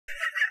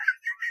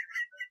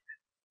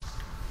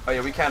Oh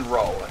yeah, we can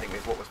roll, I think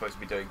is what we're supposed to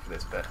be doing for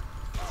this bit.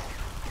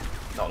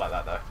 Not like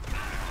that though.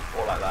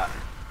 Or like that.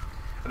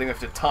 I think we have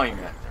to time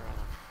it.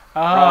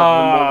 Oh.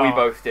 Rather than what we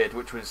both did,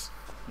 which was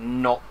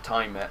not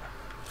time it.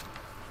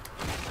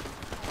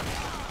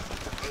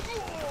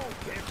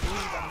 Can't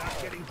believe I'm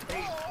not getting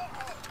paid.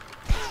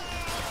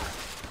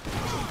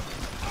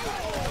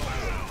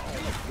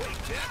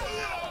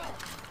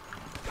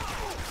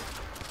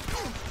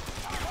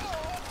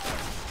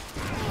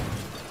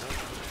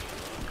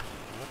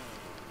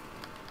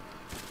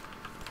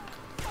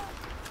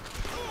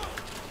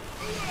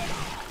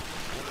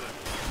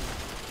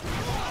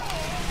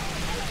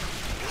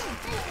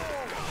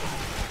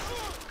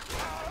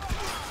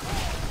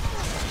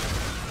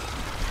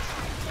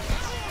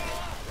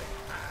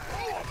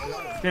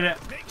 Did it?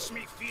 Makes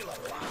me feel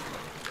alive.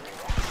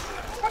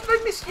 How did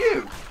I miss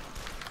you?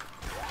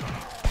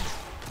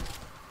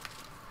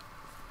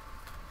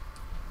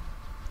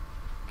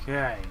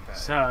 Okay,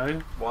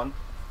 so 1,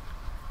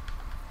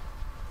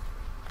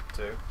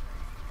 2,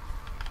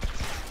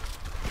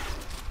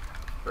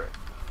 3.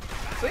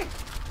 See? Like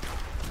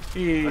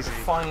easy. a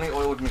finely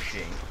oiled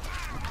machine.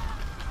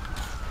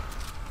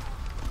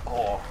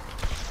 Oh.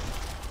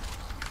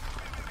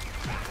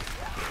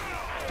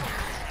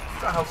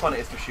 Forgot how fun it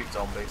is to shoot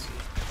zombies.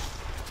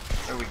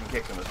 Maybe we can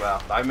kick them as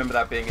well. I remember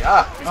that being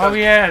Oh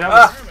yeah, that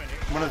was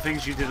one of the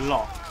things you did a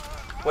lot.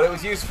 Well, it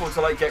was useful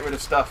to like get rid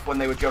of stuff when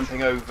they were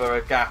jumping over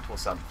a gap or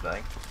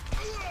something.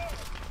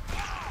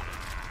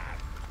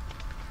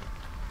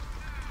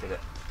 Did it?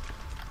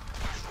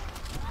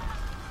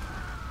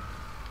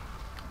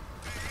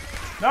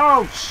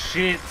 Oh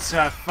shit,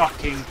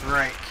 fucking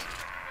brick.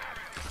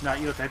 No,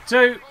 you're dead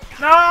too.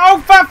 No,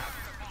 fuck!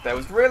 There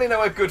was really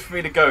nowhere good for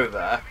me to go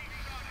there.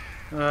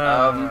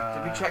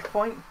 Did we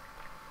checkpoint?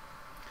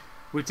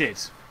 We did.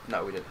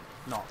 No, we didn't.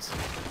 Not.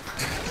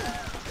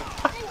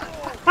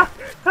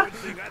 Good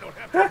thing I don't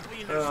have to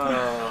clean this.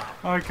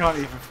 I can't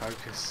even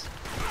focus.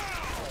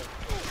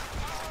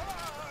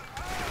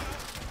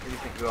 Who do you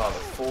think you are? The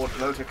Ford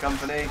Motor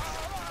Company?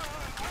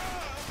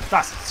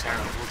 That's a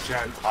terrible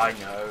joke. I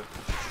know.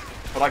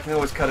 But I can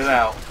always cut it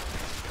out.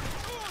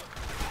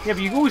 Yeah,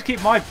 but you can always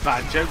keep my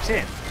bad jokes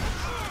in.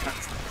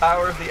 That's the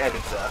power of the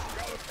editor.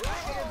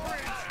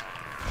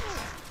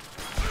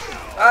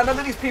 Ah, none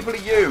of these people are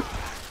you!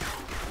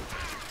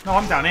 No,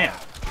 I'm down here.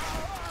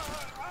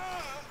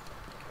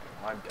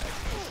 I'm dead.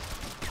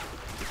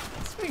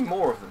 There's be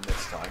more of them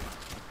this time.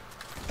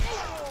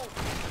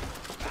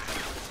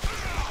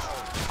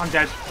 I'm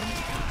dead.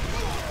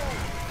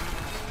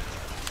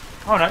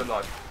 Oh Good no.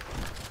 luck.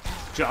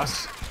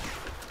 Just.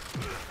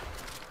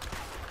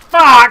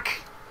 Fuck!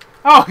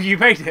 Oh, you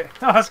made it.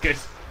 Oh, that's good.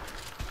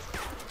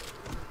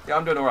 Yeah,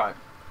 I'm doing alright.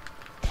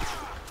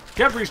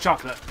 Cadbury's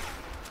chocolate.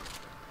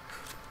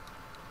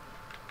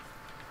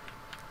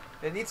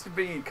 It needs to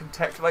be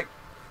like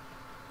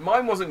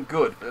mine wasn't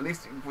good, but at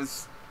least it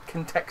was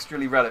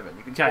contextually relevant.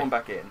 You can spawn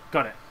back in.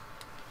 Got it.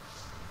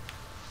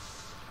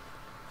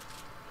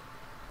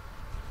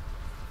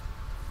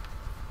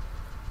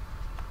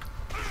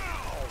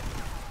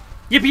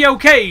 Yippee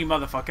okay,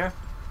 motherfucker.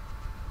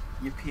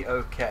 Yippee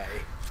okay.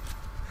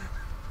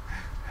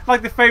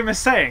 Like the famous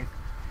saying.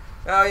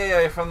 Oh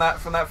yeah, from that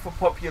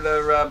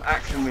popular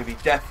action movie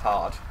Death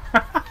Hard.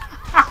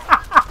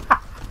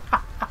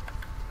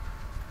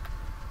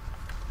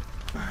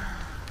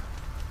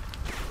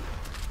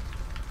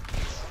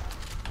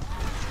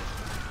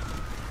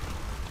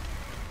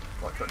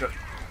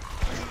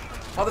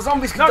 Oh, the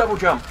zombies can double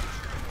jump.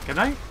 Can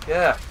they?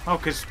 Yeah. Oh,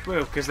 because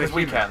they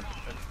we can.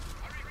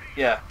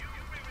 Yeah.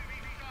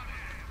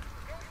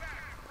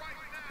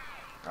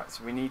 Right,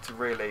 so we need to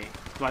really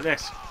like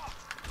this.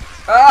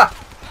 Ah!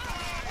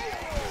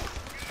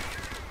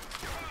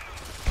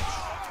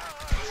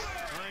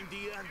 I'm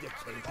the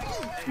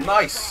Undertaker.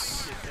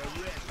 Nice.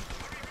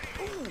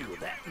 Ooh,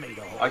 that made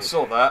a hole. I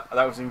saw that.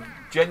 That was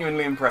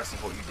genuinely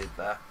impressive what you did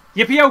there.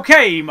 Yippee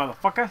okay,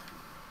 motherfucker.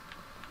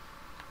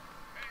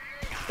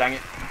 Dang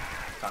it.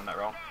 Done that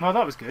wrong. Well,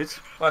 that was good.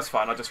 Well, that's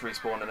fine. I'll just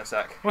respawn in a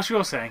sec. What's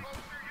your saying?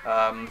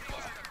 Um.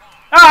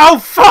 Oh,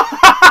 fuck!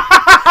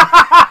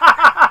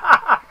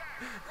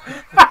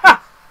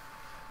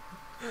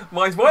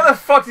 Mine's, why the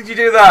fuck did you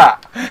do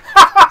that?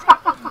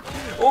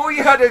 All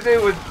you had to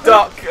do was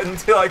duck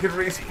until I could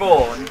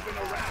respawn.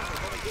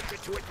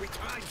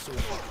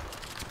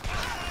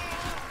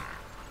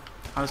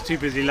 I was too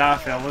busy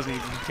laughing. I wasn't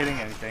even killing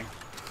anything.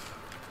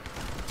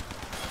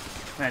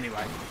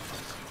 Anyway,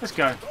 let's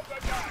go.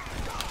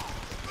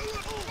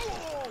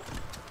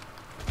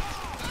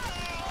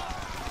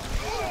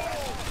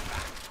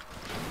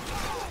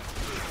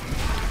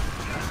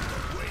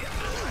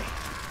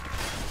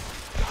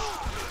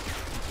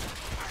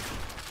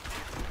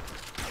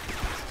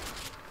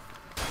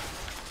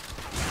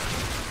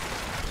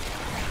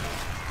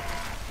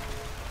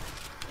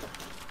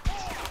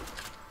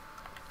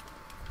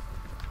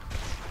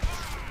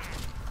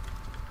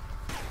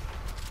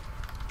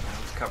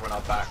 Covering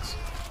our backs.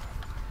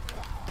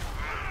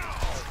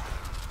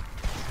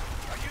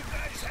 Are you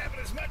guys having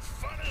as much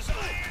fun as I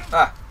am?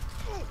 Ah!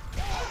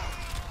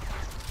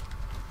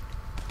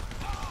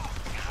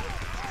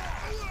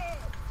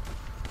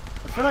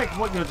 feel like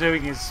what you're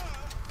doing is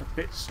a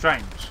bit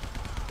strange.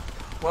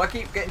 Well, I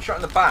keep getting shot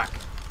in the back.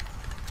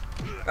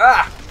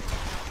 Ah!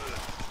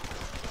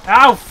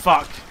 Ow,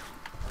 fuck!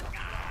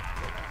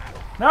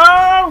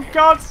 No,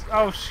 God!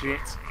 Oh, shit.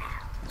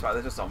 That's right,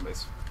 they're just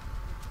zombies.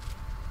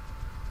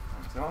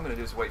 So what I'm going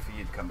to do is wait for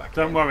you to come back.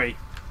 Don't worry,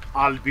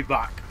 I'll be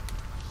back.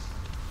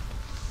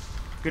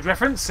 Good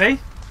reference, see?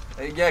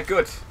 Yeah,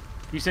 good.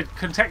 You said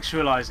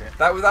contextualise it.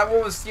 That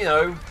was, you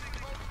know,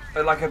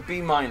 like a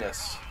B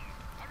minus.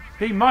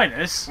 B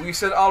minus? Well, you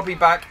said I'll be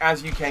back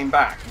as you came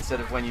back instead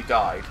of when you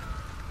died.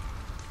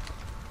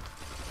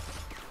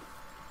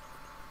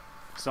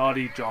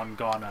 Sorry, John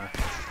Garner.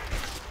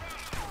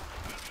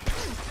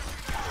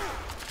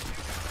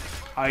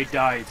 I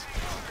died.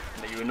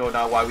 And you know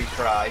now why we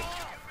cry.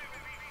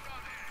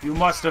 You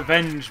must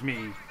avenge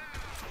me.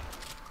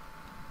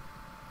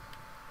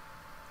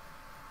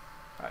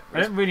 Right,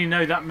 I don't really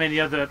know that many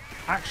other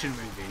action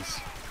movies.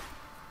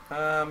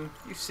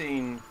 You've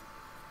seen...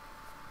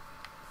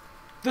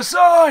 The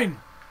sign!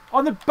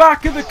 On the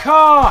back of the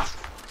car!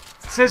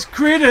 It says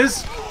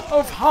Critters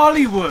of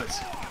Hollywood!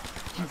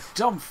 You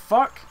dumb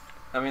fuck!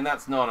 I mean,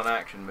 that's not an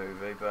action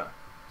movie, but...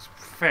 It's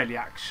fairly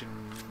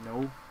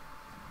actional.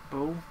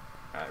 Bull.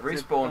 Right,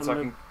 respawn so I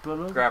can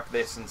grab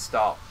this and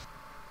start.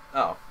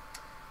 Oh.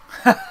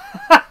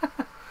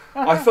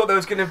 I thought we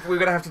were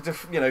gonna have to,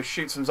 you know,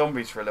 shoot some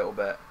zombies for a little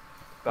bit,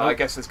 but I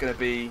guess there's gonna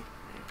be.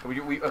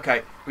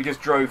 We just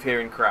drove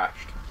here and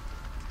crashed.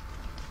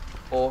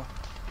 Or.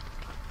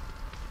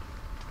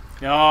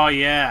 Oh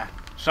yeah.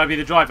 Should I be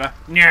the driver?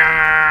 Well,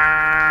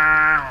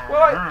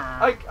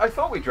 I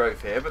thought we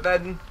drove here, but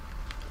then.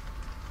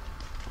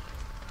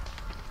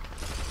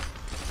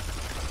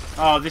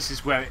 Oh, this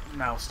is where it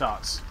now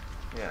starts.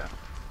 Yeah.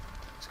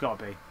 It's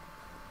gotta be.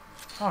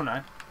 Oh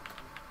no.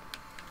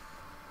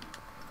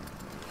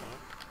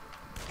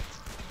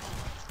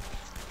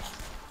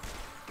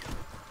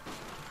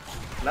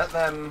 Let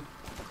them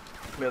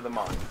clear the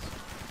mines.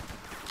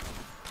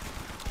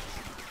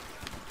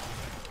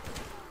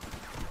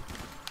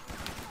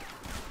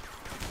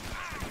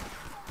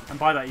 And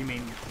by that you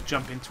mean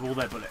jump into all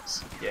their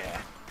bullets.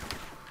 Yeah.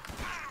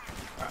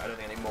 Alright, I don't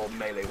think any more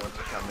melee ones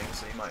are coming,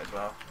 so you might as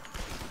well.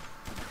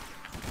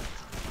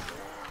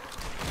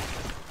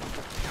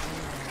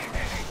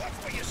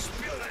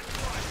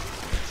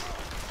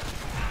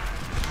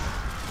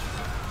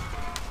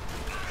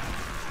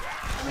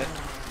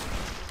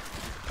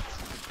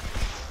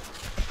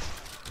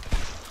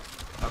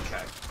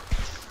 Okay.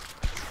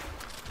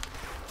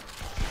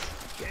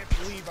 Can't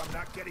believe I'm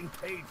not getting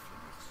paid for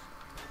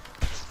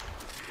this.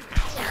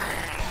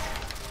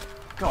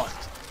 God,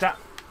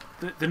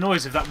 the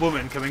noise of that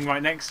woman coming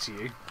right next to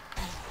you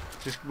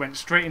just went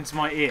straight into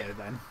my ear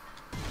then.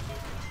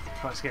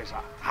 Quite scary. It's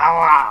like,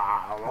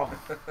 hello!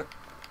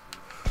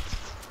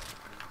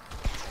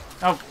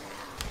 Oh.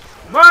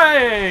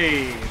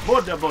 Way!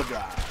 Buddha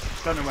Buddha!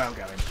 Don't know where I'm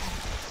going.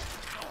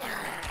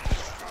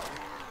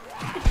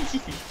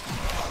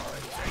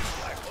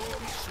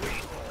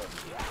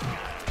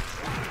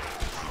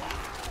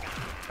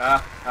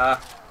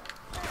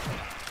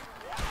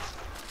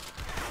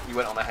 You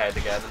went on ahead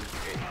again and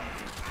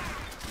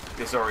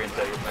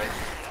disorientated me.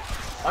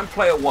 I'm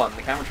player 1,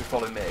 the camera should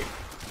follow me.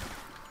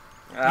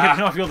 You don't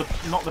know if you're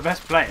not the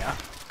best player.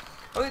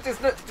 Oh,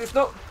 it's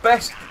not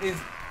best,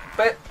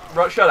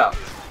 right, shut up.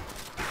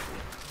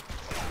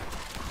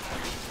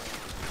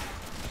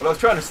 What I was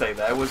trying to say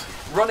there was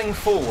running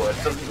forward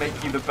doesn't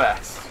make you the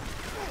best.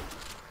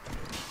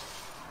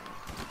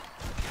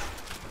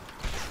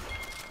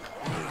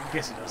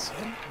 Yes, it does.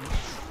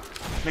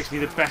 Makes me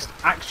the best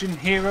action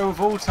hero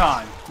of all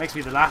time. Makes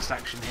me the last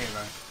action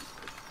hero.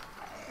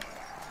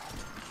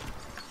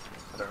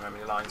 I don't remember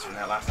any lines from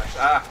that last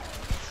action.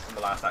 From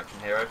the last action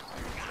hero.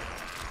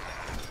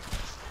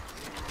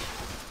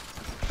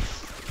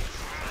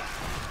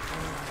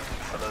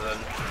 Other than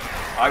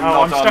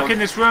I'm stuck in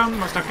this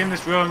room. I'm stuck in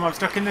this room. I'm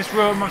stuck in this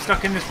room. I'm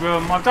stuck in this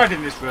room. I've died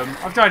in this room.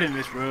 I've died in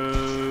this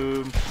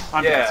room.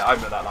 I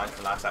remember that line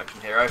from the last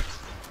action hero.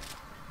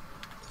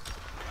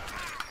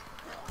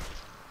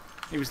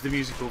 It was the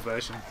musical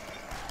version.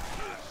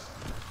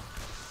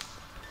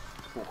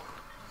 Ooh.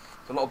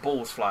 There's a lot of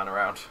balls flying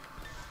around.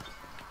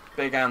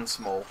 Big and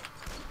small.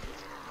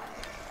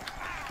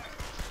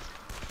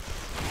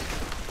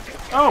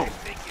 Oh!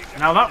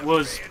 Now that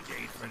was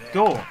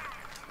Gore.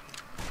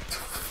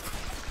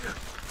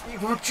 You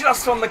were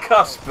just on the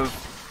cusp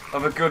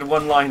of a good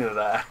one-liner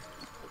there.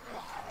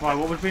 Why,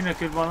 what would have been a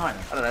good one-liner?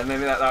 I don't know,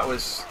 maybe that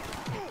was...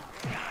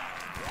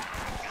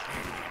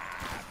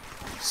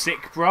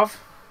 Sick, bruv.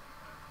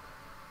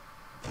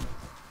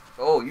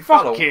 Oh, you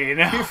fell Fucking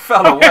away. You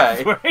fell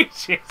away.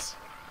 Right,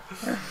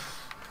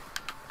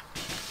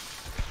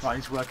 I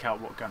need to work out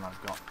what gun I've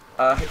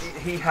got.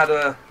 He had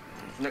an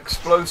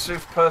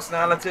explosive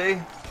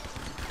personality.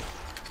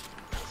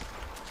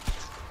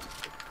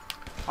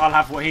 I'll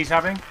have what he's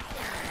having.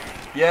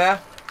 Yeah.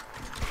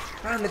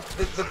 Man,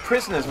 the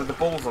prisoners with the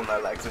balls on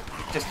their legs are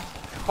just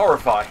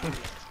horrifying.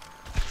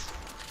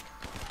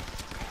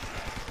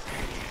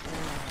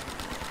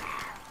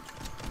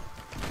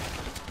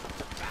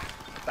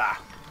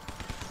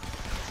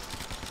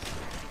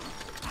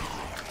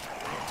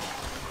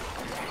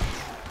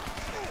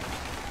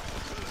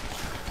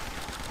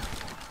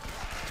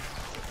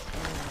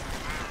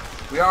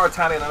 We are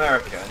Italian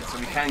American, so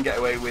we can get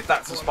away with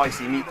that's a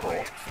spicy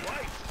meatball.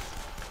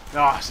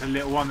 Oh, it's a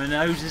little on the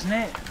nose, isn't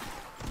it?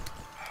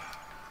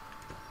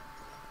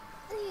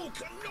 Oh,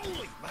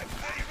 cannoli, my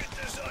favourite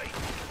dessert.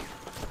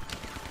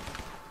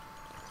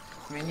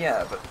 I mean,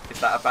 yeah, but is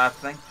that a bad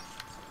thing?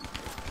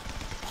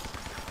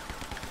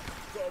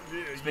 Come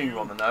here, It's being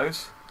on the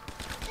nose.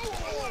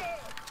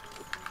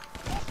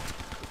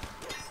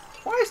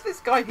 Why is this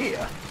guy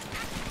here?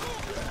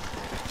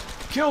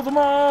 Kill them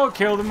all!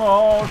 Kill them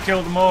all!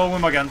 Kill them all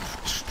with my gun.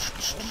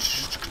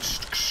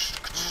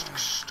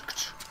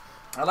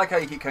 I like how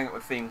you keep coming up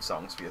with theme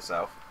songs for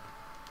yourself.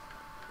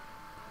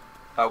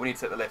 Oh, we need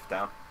to take the lift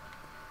down.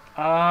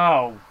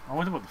 Oh, I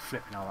wonder what the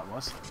flipping hell that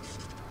was.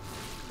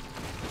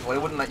 Well,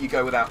 it wouldn't let you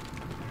go without...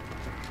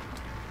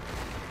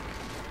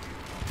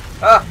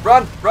 Ah!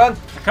 Run! Run!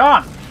 I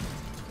can't!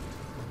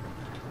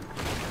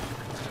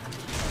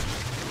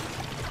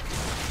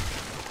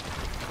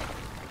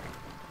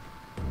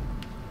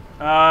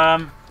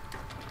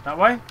 That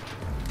way?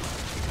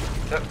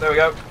 Yep, there we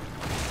go.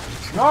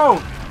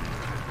 No!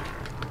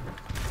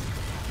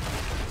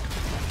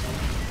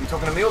 You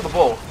talking to me or the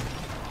ball?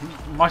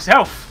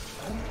 Myself!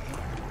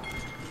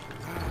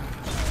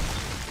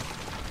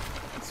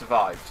 It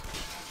survived.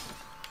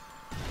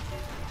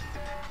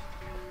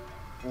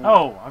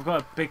 Oh, I've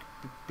got a big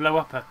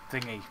blow-up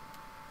thingy.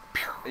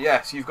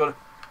 Yes, you've got to...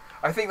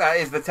 I think that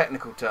is the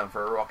technical term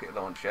for a rocket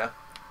launcher.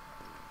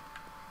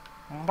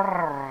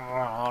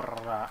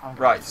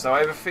 Right, so I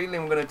have a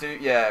feeling we're going to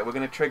do... Yeah, we're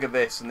going to trigger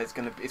this, and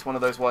it's one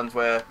of those ones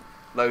where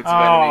loads of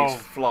enemies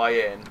fly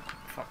in.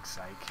 Fuck's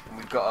sake. And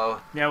we've got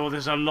to... Yeah, well,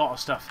 there's a lot of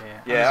stuff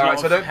here. Yeah, alright,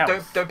 so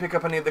don't pick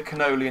up any of the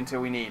cannoli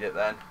until we need it,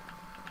 then.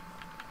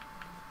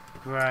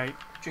 Great.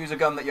 Choose a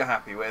gun that you're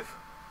happy with.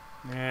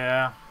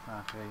 Yeah,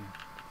 happy.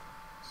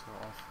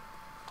 Sort of.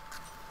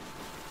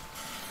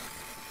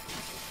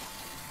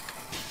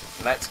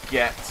 Let's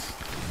get...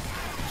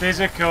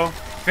 Physical.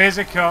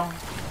 Physical.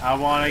 I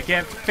want to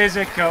get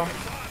physical.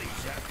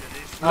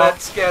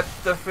 Let's get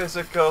the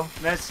physical.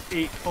 Let's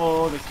eat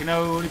all the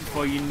cannoli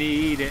before you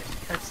need it.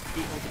 Let's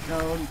eat all the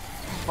cannoli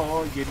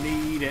before you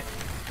need it.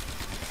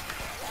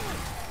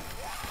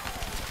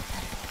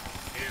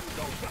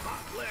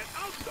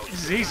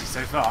 This is easy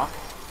so far.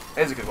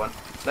 Here's a good one.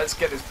 Let's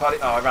get this party...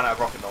 Oh, I ran out of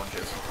rocket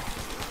launchers.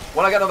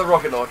 When I get another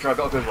rocket launcher, I've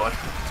got a good one.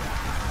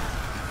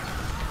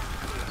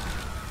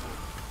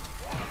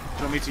 Do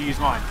you want me to use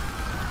mine?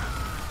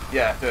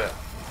 Yeah, do it.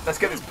 Let's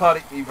get this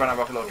party... You've run out of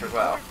rocket launcher as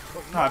well.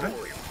 No, I haven't.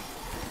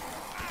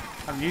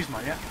 I haven't used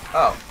mine yet.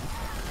 Oh.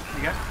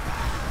 There you go.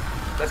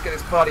 Let's get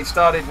this party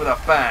started with a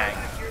bang.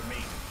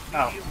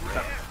 Oh,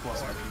 that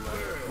wasn't what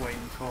we were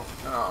waiting for.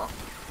 Oh.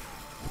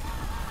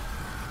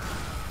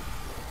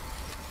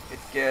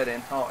 It's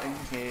getting hot in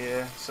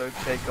here, so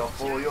take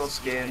off all your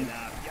skin.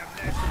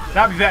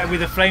 That'd be better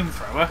with a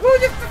flamethrower.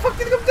 What the fuck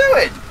do you think I'm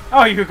doing?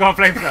 Oh, you've got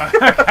a flamethrower.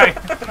 Okay.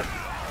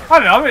 I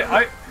don't know.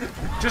 I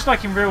just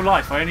like in real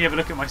life, I only ever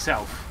look at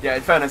myself. Yeah,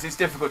 in fairness, it's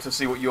difficult to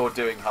see what you're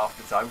doing half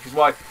the time, which is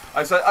why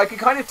I can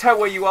kind of tell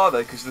where you are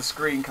though, because the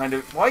screen kind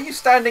of. Why are you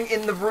standing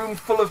in the room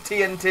full of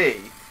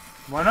TNT?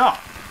 Why not?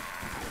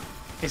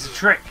 It's a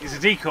trick. It's a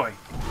decoy.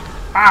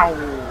 Ow!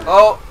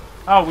 Oh,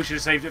 Oh, we should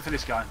have saved it for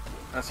this guy.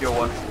 that's your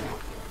one.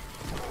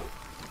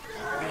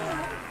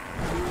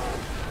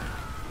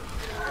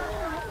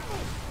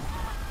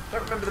 I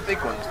don't remember the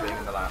big ones being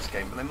in the last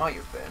game, but they might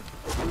have been.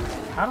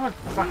 How do I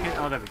fuck it?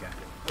 Oh, there we go.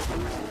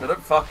 No,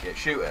 don't fuck it.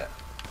 Shoot it.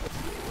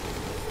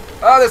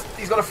 Oh,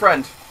 he's got a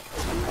friend.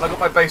 And I got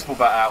my baseball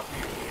bat out.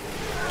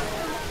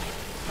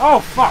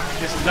 Oh, fuck.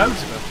 There's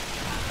loads of them.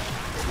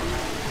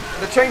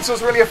 The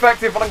chainsaw's really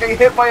effective, but I'm getting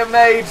hit by a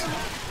maid.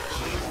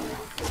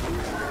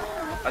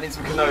 I need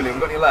some cannoli. Have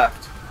we got any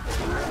left?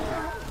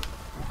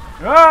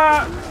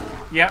 Ah!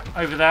 Yep,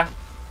 over there.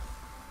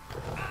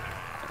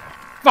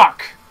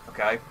 Fuck!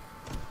 Okay.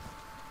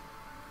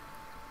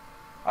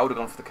 I would have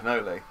gone for the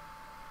cannoli.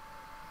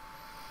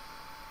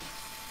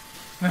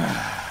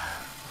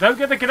 Don't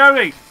get the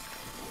cannoli!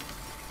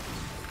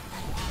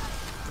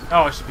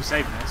 Oh, I should be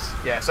saving this.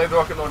 Yeah, save the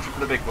rocket launcher for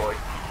the big boy.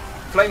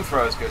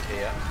 Flamethrower's good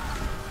here.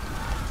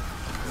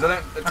 Because they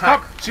don't I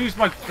attack. can't choose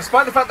my...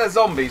 Despite the fact they're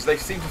zombies, they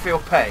seem to feel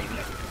pain.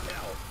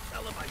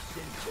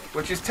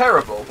 Which is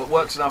terrible, but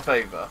works in our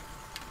favour.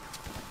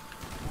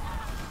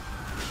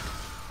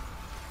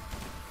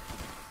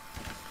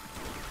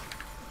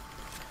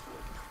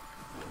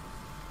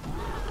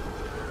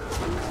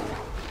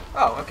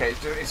 Oh, okay.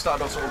 It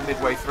started off sort of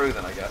midway through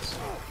then, I guess.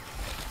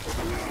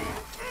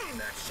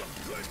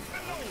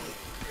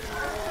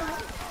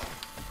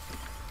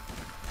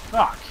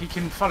 Fuck, he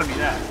can follow me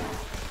there.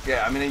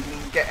 Yeah, I mean, you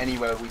can get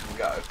anywhere we can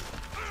go.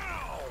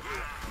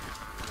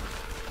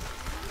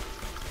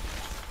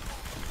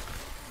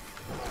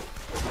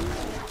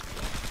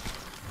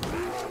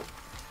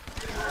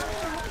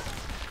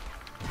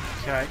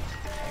 Okay,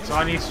 so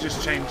I need to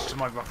just change to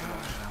my rocket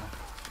launcher now.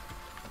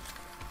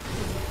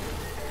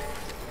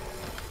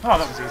 Oh,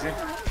 that was easy.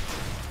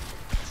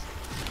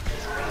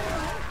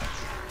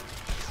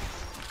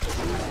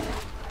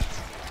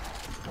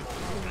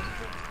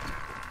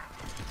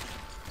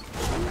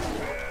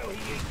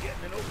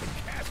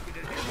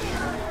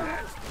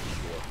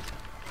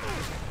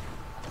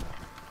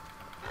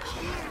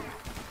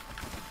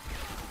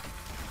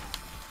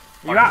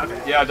 You out of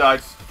it? Yeah, I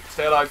died.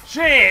 Stay alive.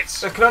 Shit!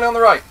 There's cannoli on the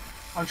right.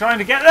 I'm trying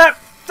to get there.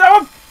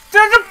 Don't!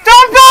 Come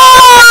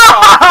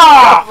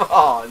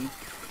on.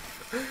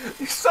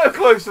 You're so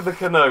close to the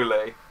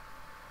cannoli.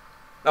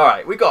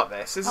 Alright, we got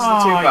this. This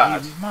isn't too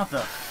bad. You mother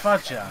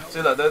fudger.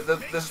 So look,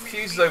 there's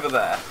fuses over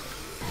there.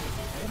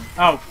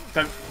 Oh,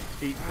 don't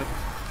eat the...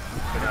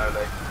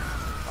 Cannoli.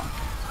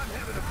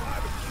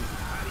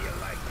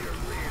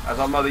 As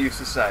our mother used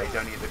to say,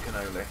 don't eat the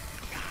cannoli.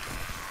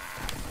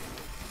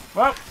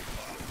 Well...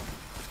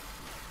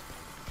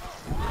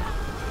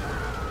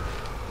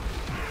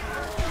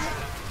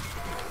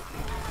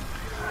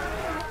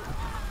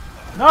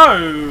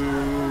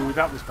 No!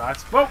 That was bad.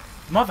 Well,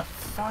 mother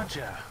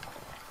fudger.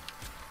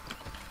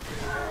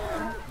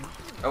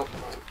 Oh,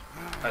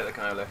 hey, the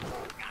cannoli.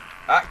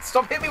 Ah,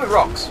 stop hitting me with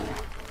rocks.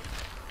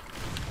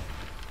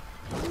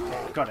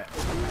 Got it.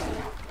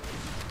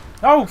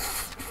 Oh!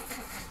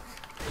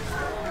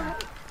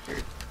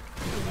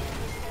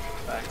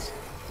 Thanks.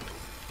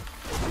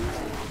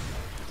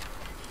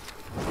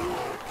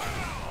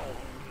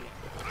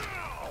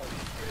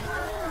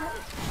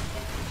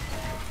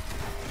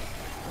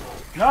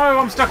 No,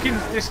 I'm stuck in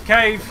this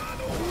cave.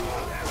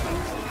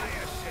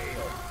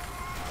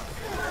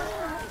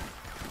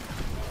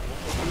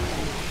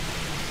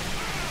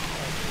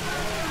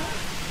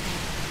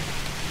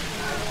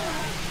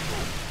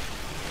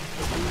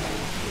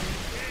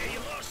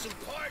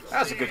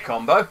 That's a good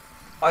combo.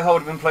 I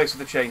hold him in place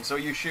with the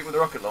chainsaw, you shoot with a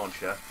rocket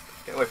launcher.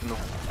 Get away from the...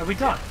 Are we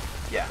done?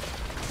 Yeah.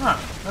 Oh,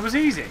 that was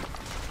easy.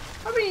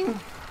 I mean...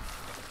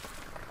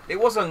 It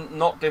wasn't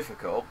not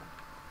difficult.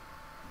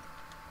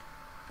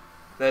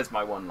 There's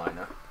my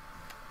one-liner.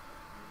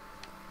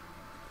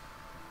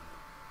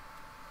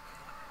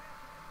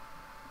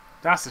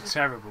 That's a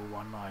terrible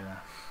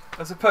one-liner.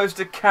 As opposed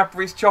to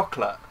Cadbury's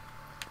chocolate.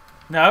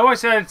 No, I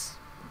said...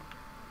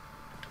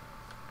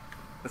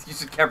 You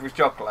said Cadbury's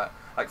chocolate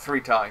like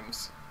 3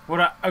 times. What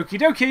a okie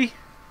dokie.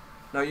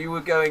 No, you were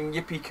going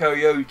Yippee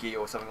Koyogi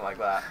or something like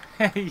that.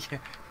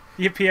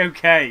 Yippee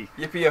okay.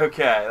 Yippee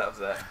okay, that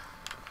was it.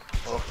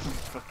 Or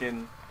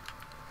fucking...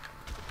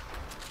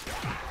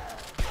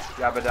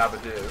 Yabba dabba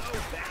doo.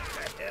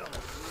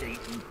 Yeah,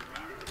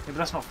 but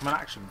that's not from an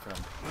action film.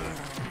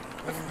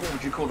 What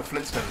would you call the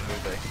Flintstones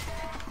movie?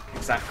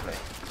 Exactly.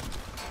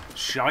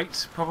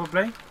 Shite,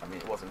 probably. I mean,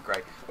 it wasn't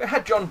great. It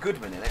had John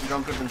Goodman in it, and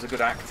John Goodman's a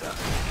good actor.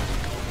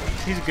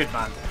 He's a good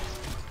man.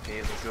 He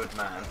is a good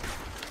man.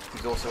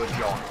 He's also a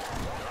John.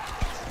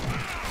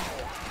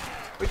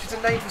 Which is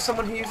a name for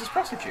someone who uses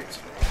prostitutes.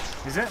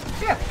 Is it?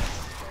 Yeah.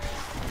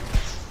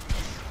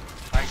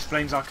 That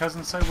explains our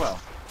cousin so well.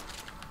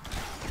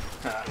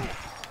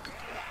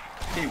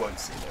 He won't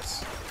see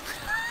this.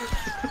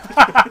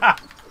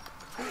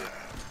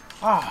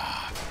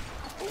 Ah,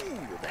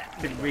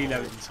 didn't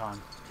reload in time.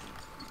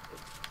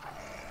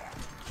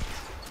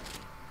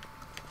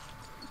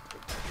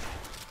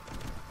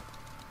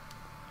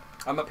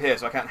 I'm up here,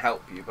 so I can't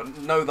help you, but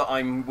know that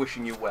I'm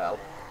wishing you well.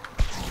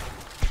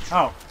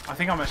 Oh, I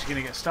think I'm actually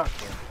going to get stuck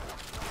here.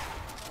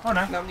 Oh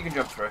no. No, you can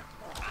jump through.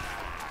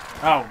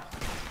 Oh.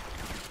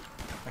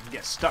 I can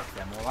get stuck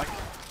there, more like.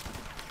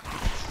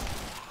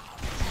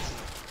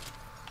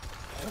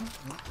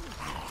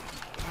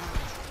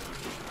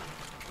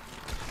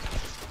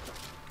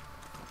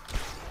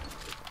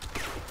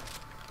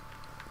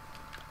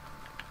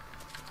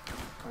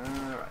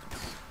 Alright.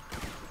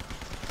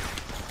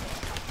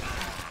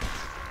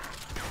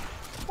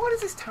 Why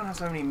does this town have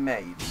so many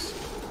maids?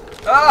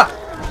 Ah!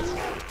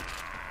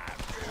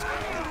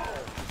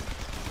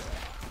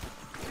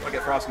 What do I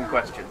get for asking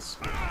questions?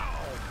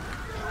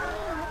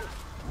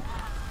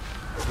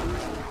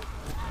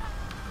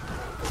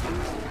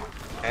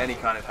 Any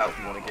kind of help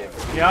you want to give.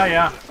 Yeah,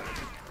 yeah.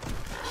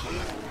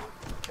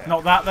 Okay.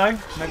 Not that though,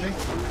 maybe.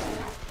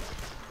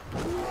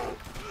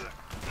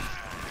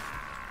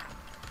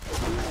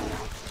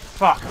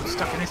 Fuck, I'm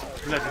stuck in this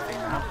bloody thing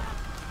now.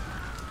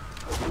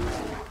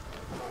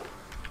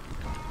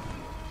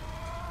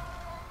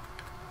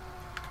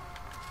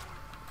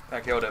 I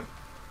killed him.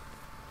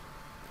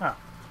 Oh.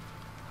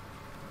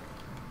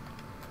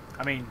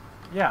 I mean,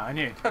 yeah, I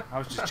knew. I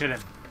was just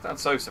chilling.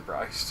 Sounds so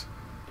surprised.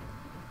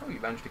 Oh,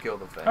 you managed to kill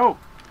the thing. Oh,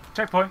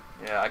 checkpoint.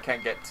 Yeah, I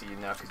can't get to you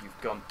now because you've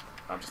gone.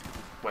 I'll just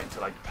wait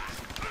until I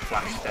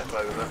flash step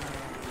over.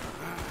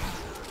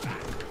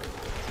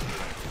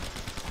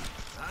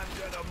 I'm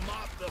gonna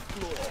mop the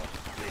floor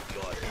with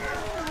your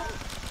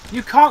head.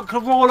 You can't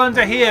crawl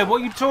under here.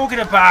 What are you talking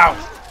about?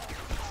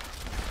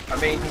 I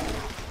mean,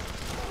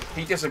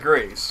 he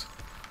disagrees.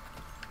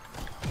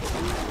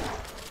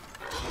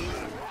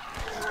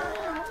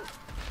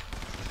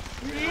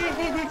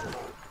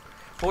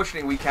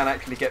 Fortunately, we can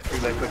actually get through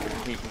there quicker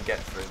than he can get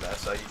through there,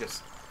 so you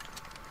just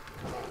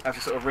have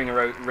to sort of ring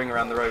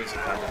around the rosy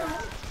kind of.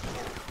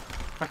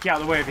 Back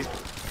out of the way of his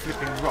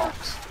flipping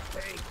rocks.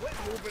 Hey, quit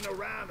moving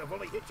around. I've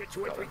only hit you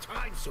 2 or 3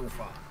 times so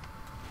far.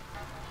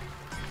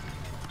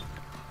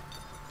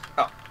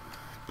 Oh.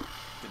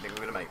 Didn't think we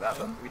were going to make that,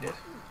 but we did.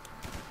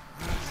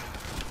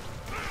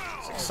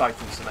 It's an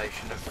exciting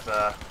summation of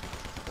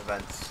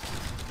events.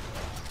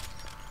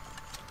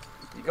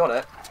 You got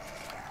it.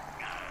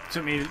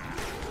 Took me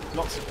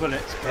lots of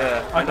bullets. But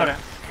Yeah, I got it.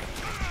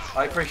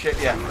 I appreciate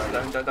the effort.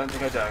 Don't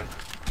think I don't.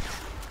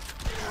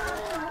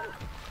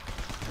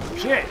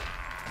 Shit.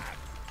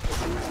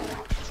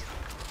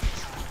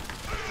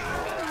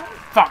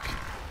 Fuck.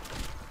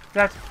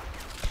 Dead.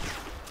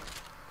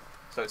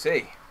 So it's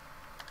he.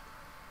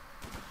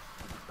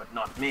 But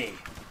not me.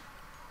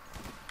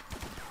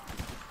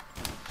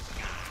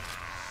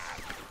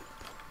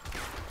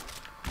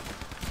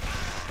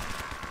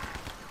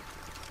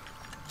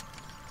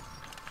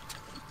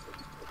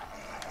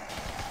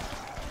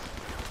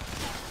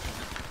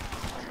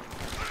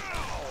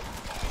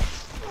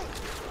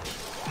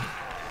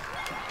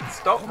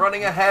 Stop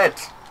running ahead!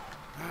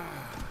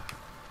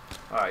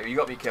 Alright, you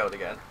got me killed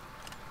again.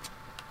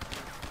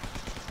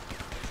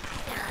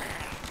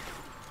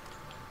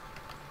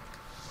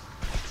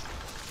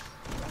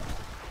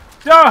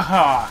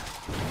 Ah!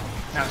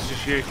 Now it's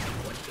just you.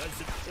 What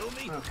doesn't kill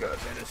me? Oh, good.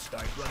 Better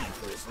start running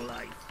for his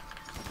life.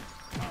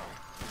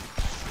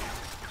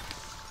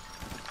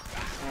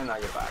 And now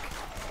you're back.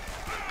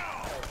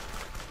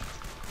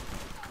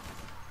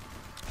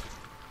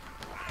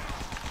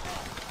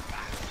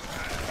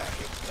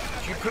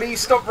 Could you please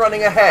stop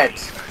running ahead?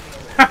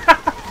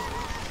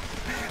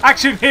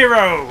 Action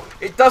hero!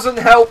 It doesn't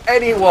help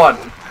anyone!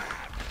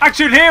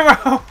 Action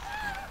hero!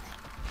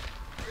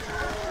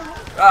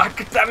 Ah,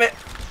 god damn it!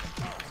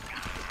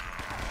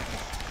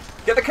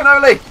 Get the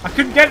cannoli! I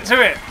couldn't get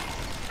to it.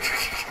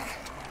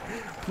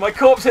 My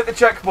corpse hit the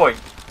checkpoint.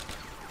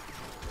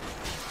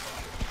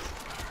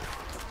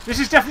 This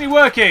is definitely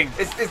working.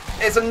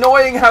 It's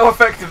annoying how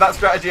effective that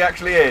strategy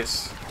actually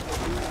is.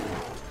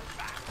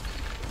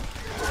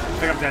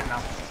 I think I'm dead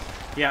now.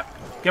 Yep.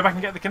 Go back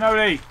and get the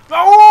cannoli.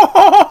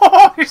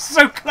 Oh! It's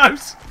so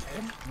close.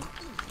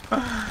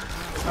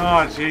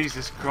 Oh,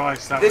 Jesus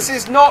Christ. This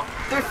is not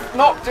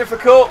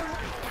difficult.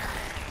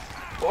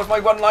 What was my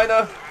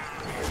one-liner?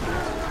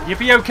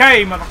 Yippee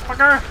okay,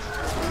 motherfucker.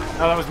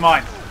 Oh, that was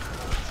mine.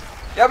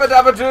 Yabba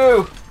dabba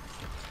doo.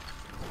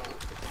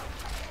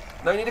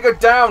 No, you need to go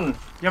down.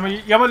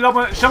 Yumma yumma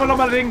loma shama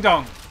loma ding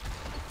dong.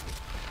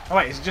 Oh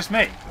wait, is it just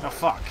me? Oh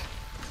fuck.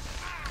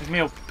 It's me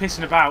all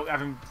pissing about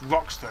having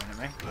rocks thrown at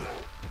me.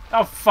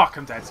 Oh fuck,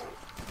 I'm dead.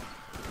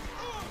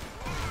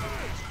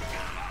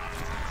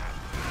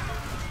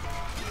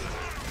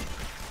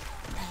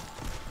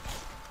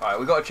 Alright,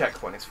 we got a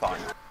checkpoint, it's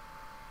fine.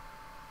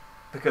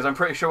 Because I'm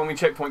pretty sure when we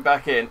checkpoint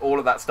back in, all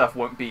of that stuff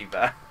won't be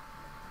there.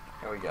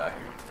 Here we go.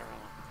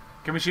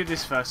 Can we shoot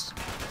this first?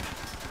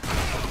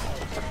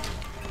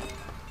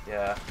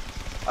 Yeah.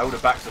 I would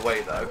have backed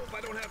away though. Hope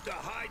I don't have to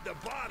hide the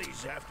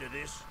bodies after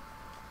this.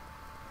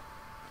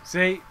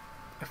 See?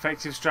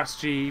 Effective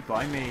strategy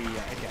by me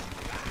yet again.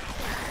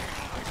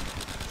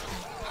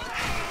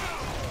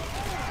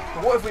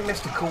 But what if we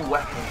missed a cool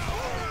weapon?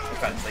 In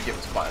fact, they give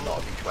us quite a lot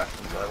of each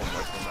weapon, so I won't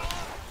waste on that.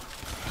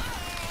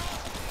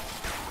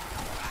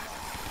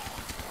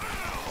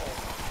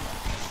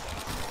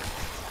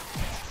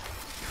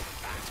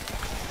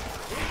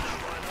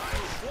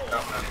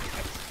 Oh, no.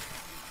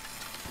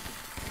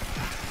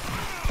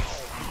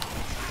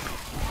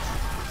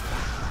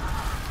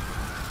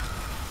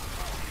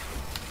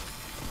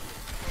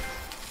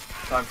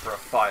 Time for a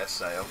fire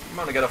sale. You might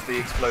want to get off the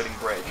exploding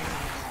bridge.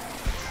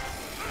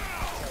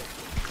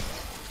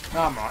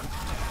 No, I'm right.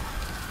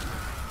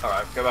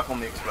 Alright, go back on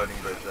the exploding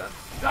bridge then.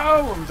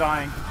 Oh, I'm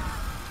dying.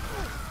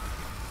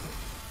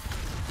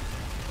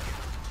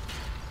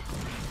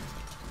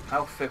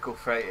 How fickle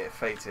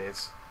fate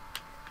is.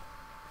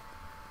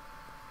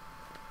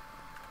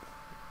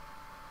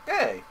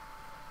 Yay!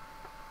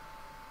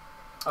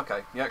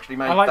 Okay, you actually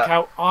made I like that.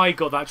 how I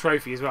got that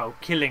trophy as well.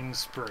 Killing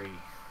spree.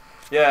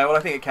 Yeah, well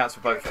I think it counts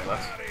for both of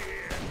us.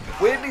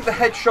 Weirdly the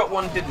headshot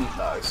one didn't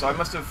though, so I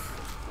must have...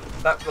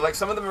 like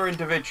some of them are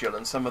individual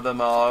and some of them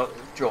are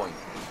joint.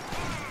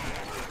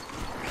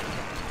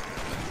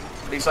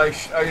 At least I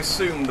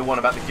assumed the one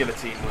about the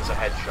guillotine was a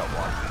headshot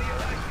one.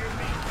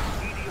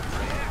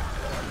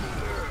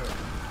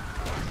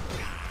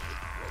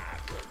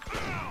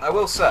 I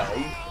will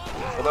say,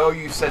 although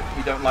you said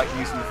you don't like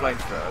using the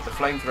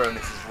flamethrower in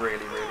this is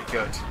really, really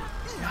good.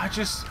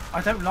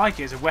 I don't like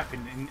it as a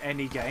weapon in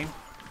any game.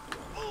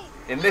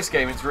 In this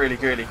game it's really,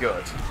 really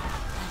good.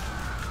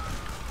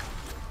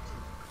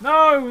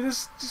 No,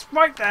 this just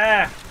right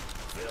there.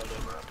 Fill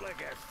them up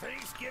like a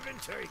Thanksgiving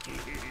turkey.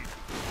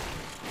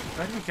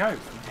 Where do we go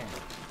from here?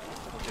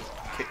 I'll just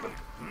kick the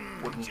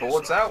wooden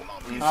boards out.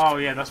 And... Oh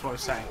yeah, that's what I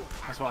was saying.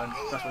 That's what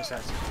it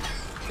says.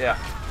 Yeah.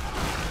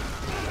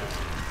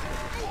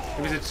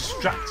 It was a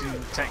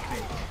distracting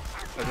technique.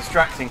 A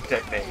distracting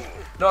technique.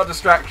 Not a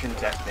distraction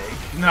technique.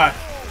 No.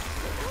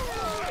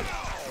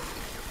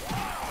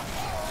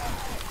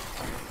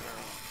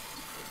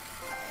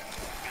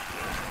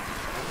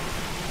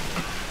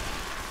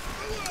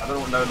 I don't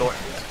know what no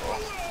loitering is for.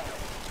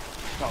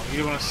 Oh, you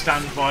don't want to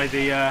stand by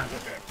the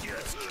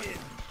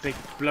big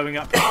blowing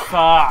up.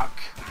 Fuck!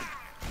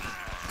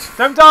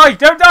 Don't die!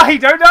 Don't die!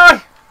 Don't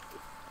die!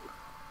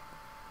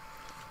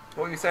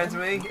 What were you saying to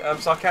me,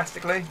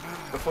 sarcastically,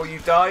 before you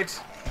died?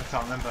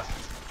 Can't remember.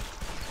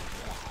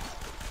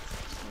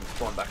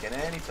 Spawn back in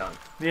any time.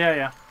 Yeah,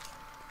 yeah.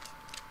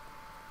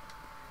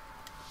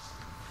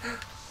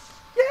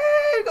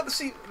 Yay! We got the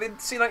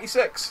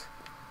C96.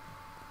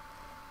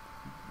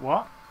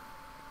 What?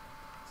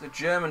 It's a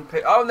German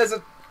pit. Oh, and there's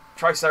a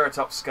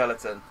Triceratops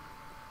skeleton.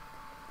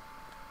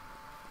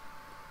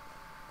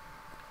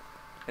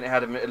 And it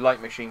had a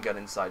light machine gun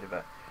inside of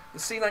it. The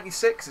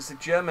C96 is a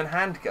German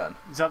handgun.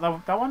 Is that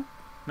that one?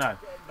 No.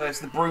 It's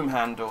the broom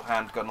handle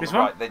handgun on This the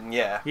one? right. Then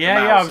yeah.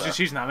 Yeah, yeah. I was just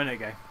using that a minute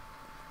ago.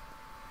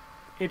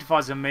 It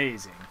was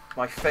amazing.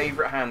 My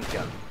favourite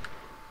handgun.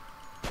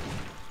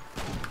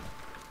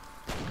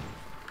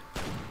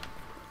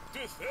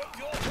 Defend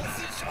your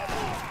position.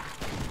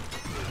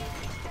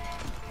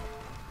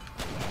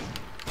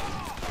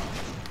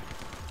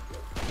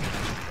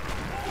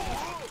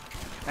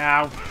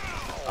 Ow.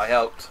 I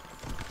helped.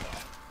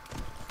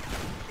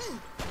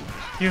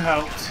 You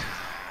helped.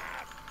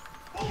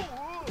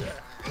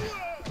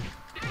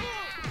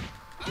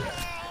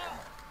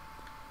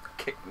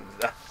 Kicked him to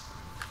death.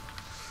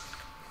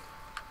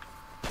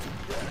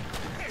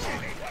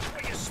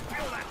 You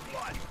spill that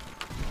blood.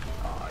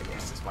 Ah,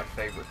 yes, it's my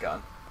favourite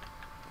gun.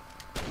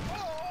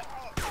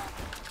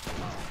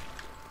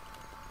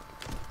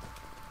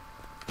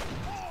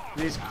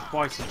 It is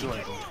quite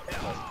enjoyable.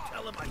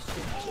 Tell him I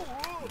sent you.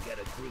 You get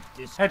a group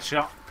this.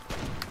 Headshot.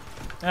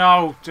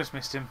 Oh, just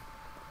missed him.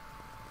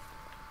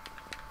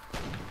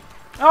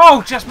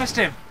 Oh, just missed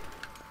him.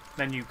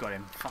 Then you got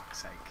him. Fuck's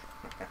sake.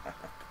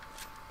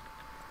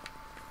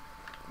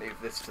 Leave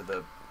this to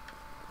the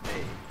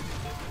me.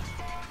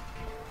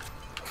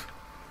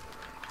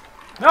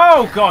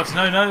 No, God,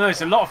 no, no, no.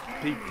 There's a lot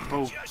of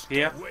people Just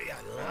here. the way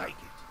I like it.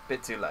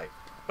 Bit too late.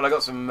 But I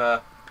got some. I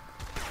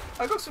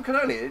got some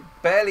cannoli. It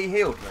barely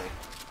healed me.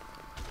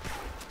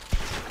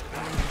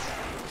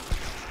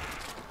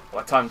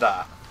 Well, I timed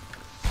that.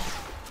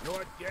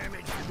 Your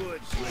damaged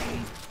goods,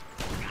 lady.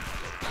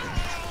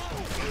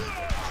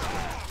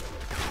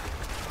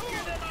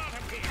 Get them out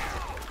of here.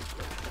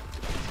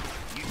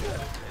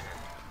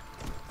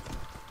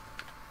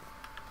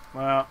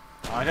 Well,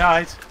 I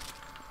died.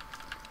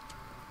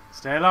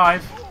 Stay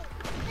alive.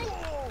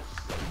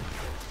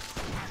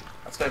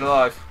 I stayed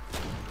alive.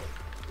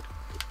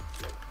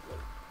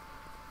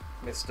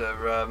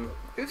 Mr.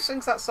 Who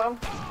sings that song?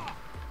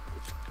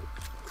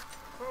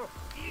 Oh,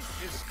 eat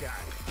this guy.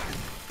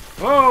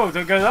 Whoa,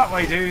 don't go that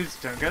way, dudes.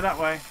 Don't go that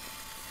way.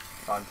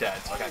 Oh, I'm dead,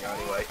 so I can't go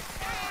anyway.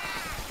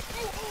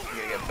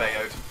 You're gonna get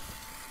bayoed.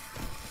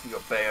 You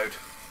got bayoed.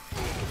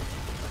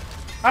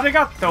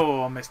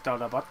 Arigato, Mr.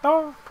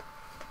 Roboto.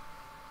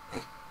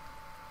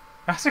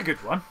 That's a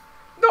good one.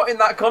 Not in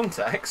that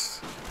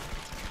context.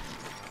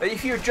 Like,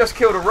 if you had just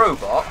killed a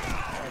robot,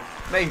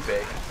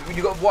 maybe. When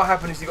you got, what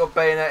happened is you got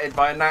bayoneted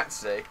by a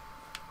Nazi.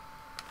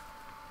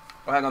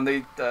 Oh, hang on,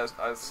 the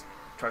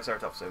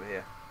Triceratops over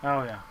here.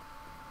 Oh, yeah.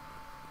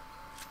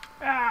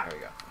 Ah, There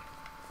we go.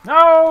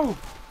 no!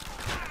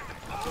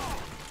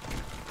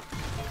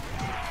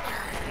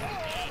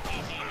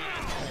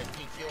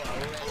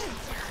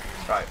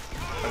 Right.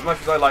 As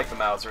much as I like the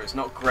Mauser, it's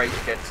not great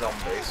against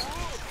zombies.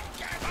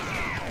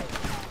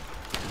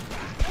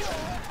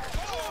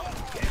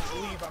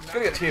 It's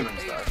good against humans,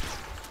 though.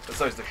 But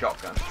so's the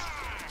shotgun.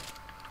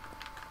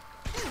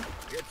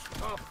 It's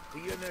tough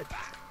being a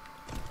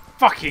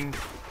Fucking...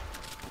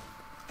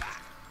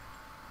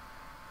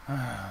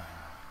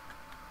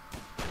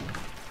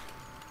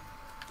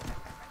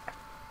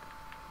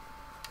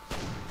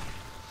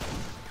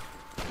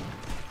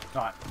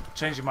 Right,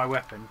 changing my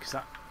weapon because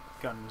that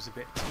gun was a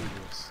bit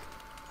tedious.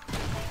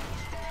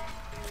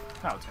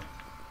 That'll do.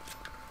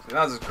 So the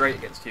Mauser's great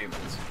against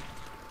humans.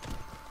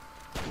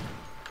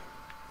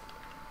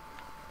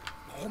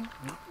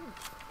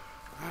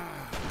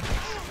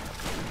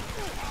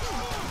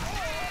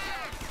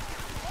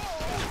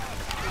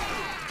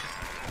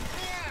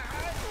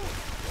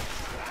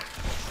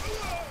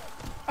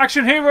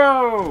 Action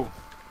hero!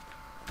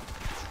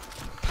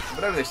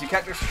 But over this, you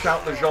can't just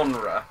shout the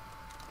genre.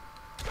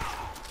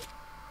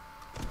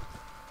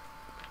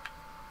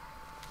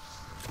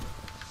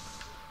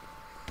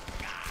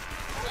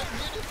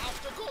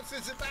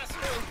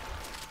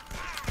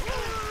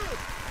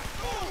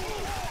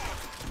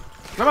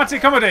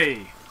 Romantic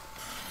comedy!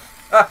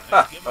 Oh,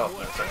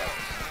 no, sorry.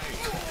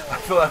 I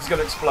thought that was going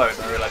to explode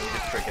and I realised you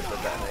just triggered the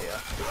detonator.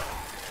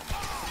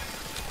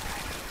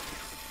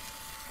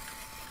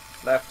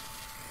 Left.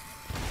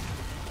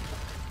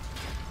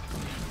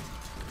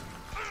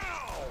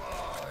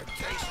 Oh, it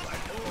tastes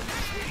like old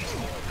sweet.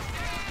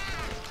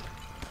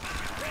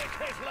 Take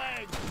his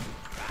leg.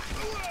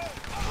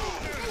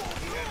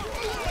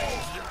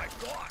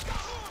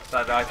 So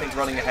I think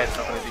running ahead's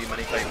not going to do you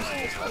many favours in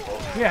this level.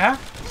 Yeah.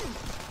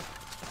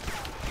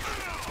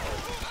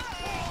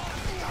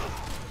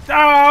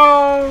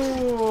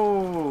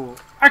 Oh!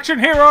 Action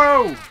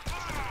hero!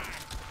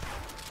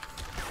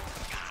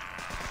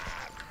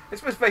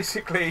 This was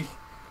basically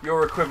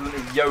your equivalent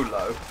of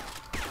YOLO.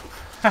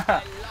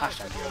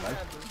 Hashtag YOLO.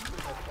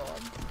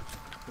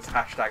 It's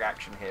hashtag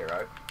action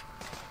hero.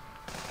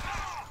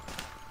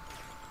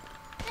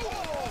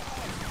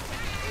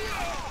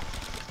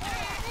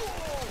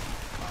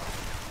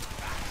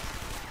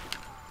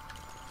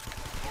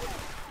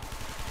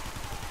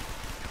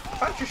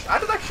 How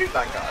did I shoot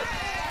that guy?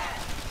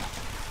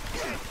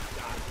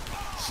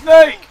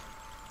 Snake!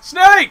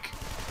 Snake!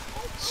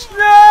 Snake!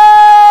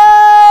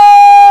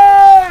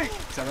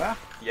 Is that better?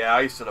 Yeah,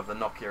 I used to love the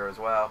Nokia as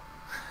well.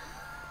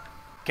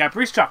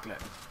 Cadbury's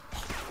chocolate.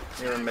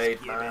 You're a maid,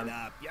 Give it man.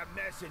 up. You're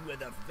messing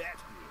with a vet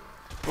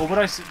here. Or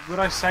would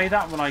I say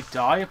that when I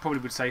die? I probably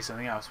would say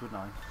something else, wouldn't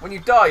I? When you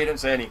die, you don't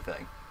say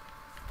anything.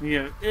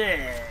 You go,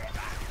 "Ugh."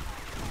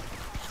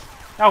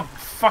 Oh,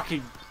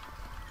 fucking...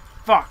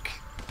 Fuck.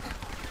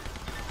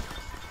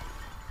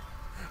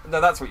 No,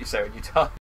 that's what you say when you die.